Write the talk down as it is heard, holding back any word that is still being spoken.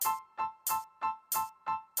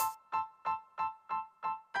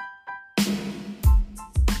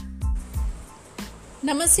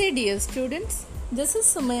Namaste dear students, this is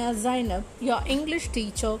Sumaya Zainab, your English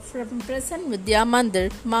teacher from Prasanna Vidya Mandir,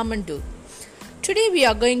 Mamandur. Today we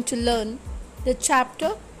are going to learn the chapter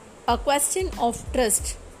A Question of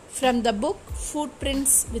Trust from the book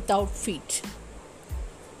Footprints Without Feet.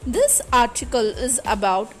 This article is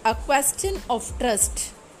about a question of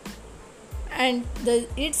trust and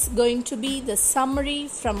it's going to be the summary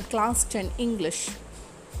from class 10 English.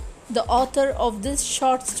 The author of this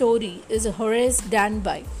short story is Horace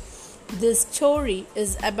Danby. This story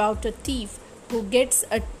is about a thief who gets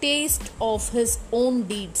a taste of his own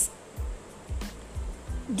deeds.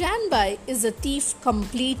 Danby is a thief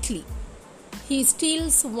completely. He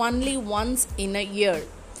steals only once in a year.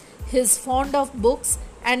 He is fond of books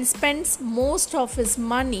and spends most of his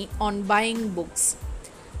money on buying books.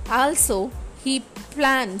 Also, he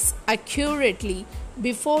plans accurately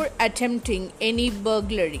before attempting any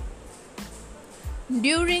burglary.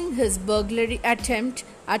 During his burglary attempt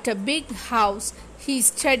at a big house, he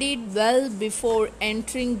studied well before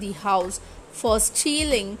entering the house for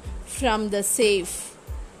stealing from the safe.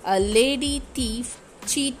 A lady thief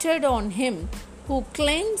cheated on him who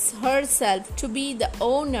claims herself to be the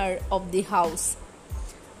owner of the house.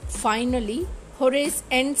 Finally, Horace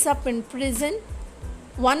ends up in prison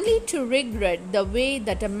only to regret the way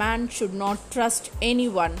that a man should not trust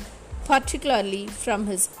anyone, particularly from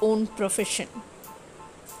his own profession.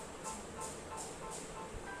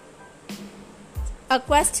 A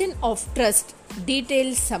Question of Trust.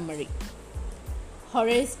 Detailed summary.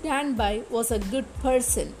 Horace Danby was a good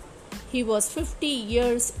person. He was 50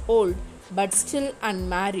 years old but still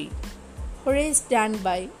unmarried. Horace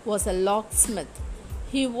Danby was a locksmith.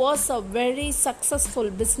 He was a very successful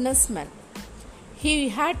businessman. He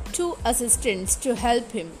had 2 assistants to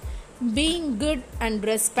help him, being good and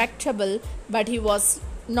respectable, but he was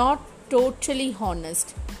not totally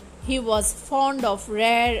honest. He was fond of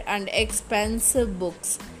rare and expensive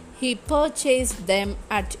books. He purchased them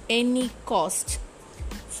at any cost.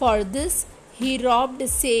 For this, he robbed a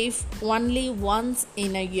safe only once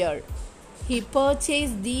in a year. He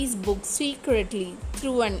purchased these books secretly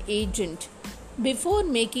through an agent. Before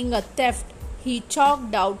making a theft, he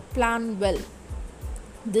chalked out plan well.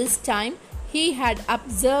 This time, he had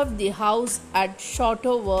observed the house at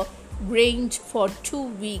Shotover Grange for 2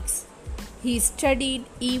 weeks. He studied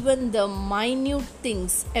even the minute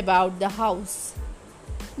things about the house.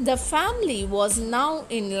 The family was now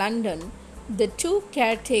in London. The 2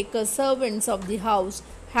 caretaker servants of the house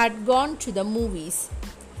had gone to the movies.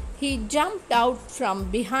 He jumped out from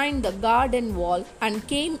behind the garden wall and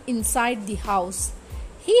came inside the house.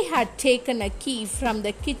 He had taken a key from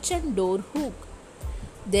the kitchen door hook.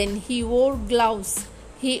 Then he wore gloves.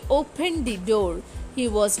 He opened the door. He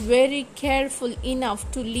was very careful enough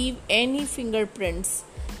to leave any fingerprints.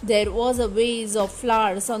 There was a vase of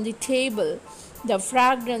flowers on the table. The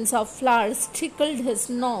fragrance of flowers tickled his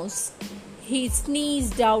nose. He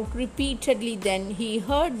sneezed out repeatedly. Then he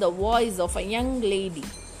heard the voice of a young lady.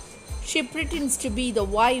 She pretends to be the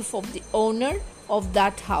wife of the owner of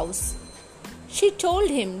that house. She told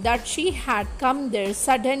him that she had come there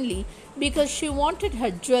suddenly because she wanted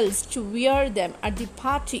her jewels to wear them at the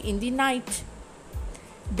party in the night.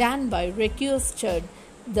 Danby requested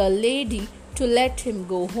the lady to let him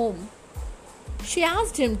go home. She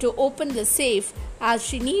asked him to open the safe as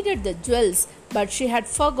she needed the jewels, but she had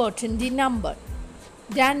forgotten the number.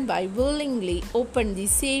 Danby willingly opened the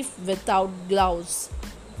safe without gloves.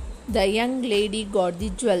 The young lady got the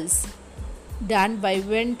jewels. Danby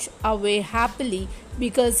went away happily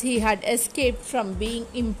because he had escaped from being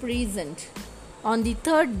imprisoned. On the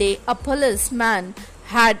 3rd day, a policeman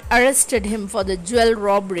had arrested him for the jewel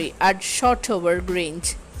robbery at Shotover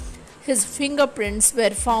Grange. His fingerprints were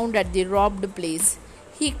found at the robbed place.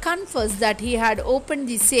 He confessed that he had opened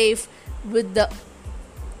the safe with the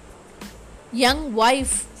young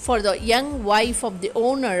wife of the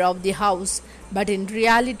owner of the house, but in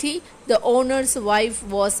reality, the owner's wife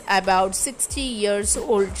was about 60 years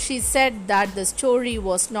old. She said that the story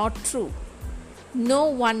was not true. No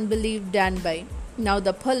one believed Danby. Now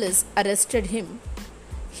the police arrested him.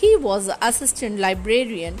 He was the assistant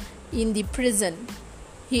librarian in the prison.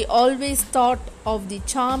 He always thought of the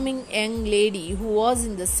charming young lady who was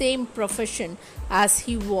in the same profession as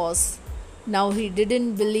he was. Now he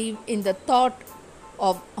didn't believe in the thought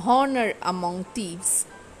of honor among thieves.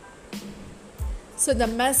 So the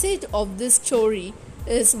message of this story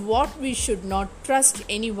is what we should not trust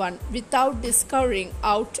anyone without discovering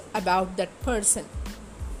out about that person.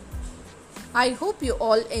 I hope you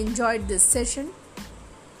all enjoyed this session.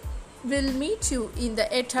 We'll meet you in the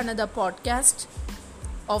yet another podcast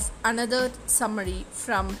of another summary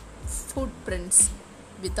from Footprints.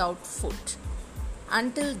 without foot.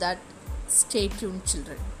 Until that, stay tuned,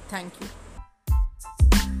 children. Thank you.